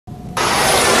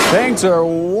Things are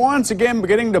once again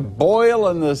beginning to boil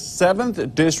in the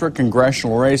 7th District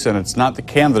congressional race, and it's not the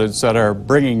candidates that are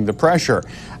bringing the pressure.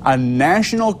 A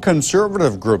national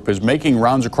conservative group is making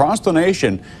rounds across the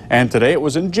nation, and today it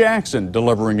was in Jackson,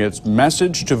 delivering its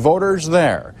message to voters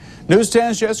there. News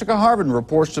 10's Jessica Harbin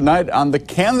reports tonight on the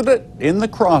candidate in the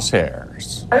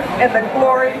crosshairs. And the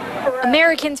glory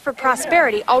Americans for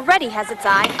Prosperity already has its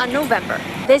eye on November.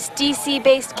 This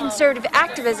D.C.-based conservative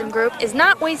activism group is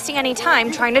not wasting any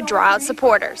time trying to draw out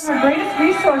supporters. Our greatest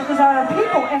resources are our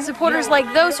people. Supporters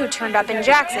like those who turned up in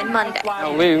Jackson Monday.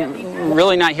 We're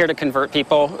really not here to convert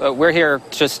people. We're here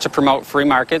just to promote free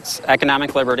markets,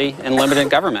 economic liberty, and limited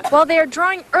government. While they are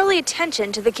drawing early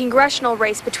attention to the congressional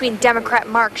race between Democrat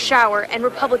Mark Schauer and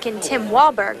Republican Tim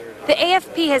Walberg, the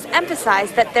AFP has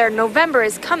emphasized that their November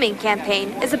is Coming campaign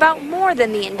is about more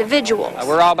than the individuals.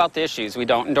 We're all about the issues. We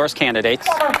don't endorse candidates.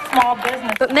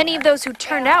 But many of those who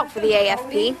turned out for the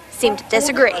AFP seem to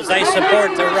disagree. They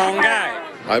support the wrong guy.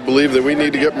 I believe that we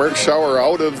need to get Mark Schauer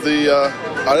out of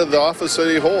the office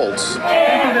that he holds.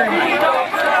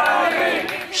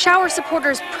 Schauer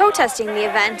supporters protesting the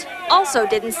event also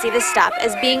didn't see the stop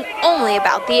as being only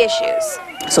about the issues.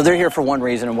 So they're here for one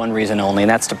reason and one reason only, and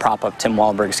that's to prop up Tim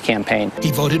Walberg's campaign.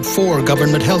 He voted for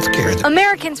government health care.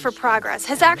 Americans for Progress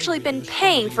has actually been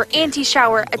paying for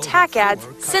anti-Schauer attack ads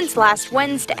since last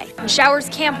Wednesday. Schauer's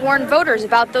camp warned voters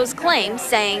about those claims,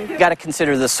 saying, You got to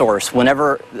consider the source.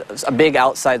 Whenever a big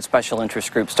outside special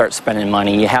interest group starts spending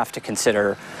money, you have to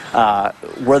consider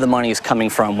where the money is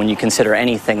coming from when you consider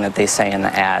anything that they say in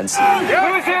the ads.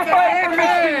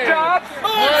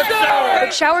 But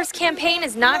Schauer's campaign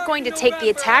is not going to take the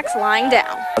attacks lying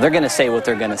down. They're going to say what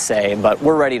they're going to say, but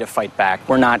we're ready to fight back.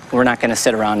 We're not going to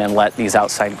sit around and let these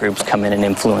outside groups come in and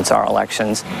influence our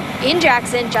elections. In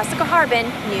Jackson, Jessica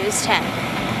Harbin, News 10.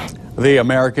 The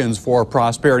Americans for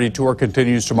Prosperity tour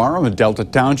continues tomorrow in Delta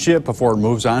Township before it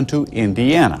moves on to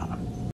Indiana.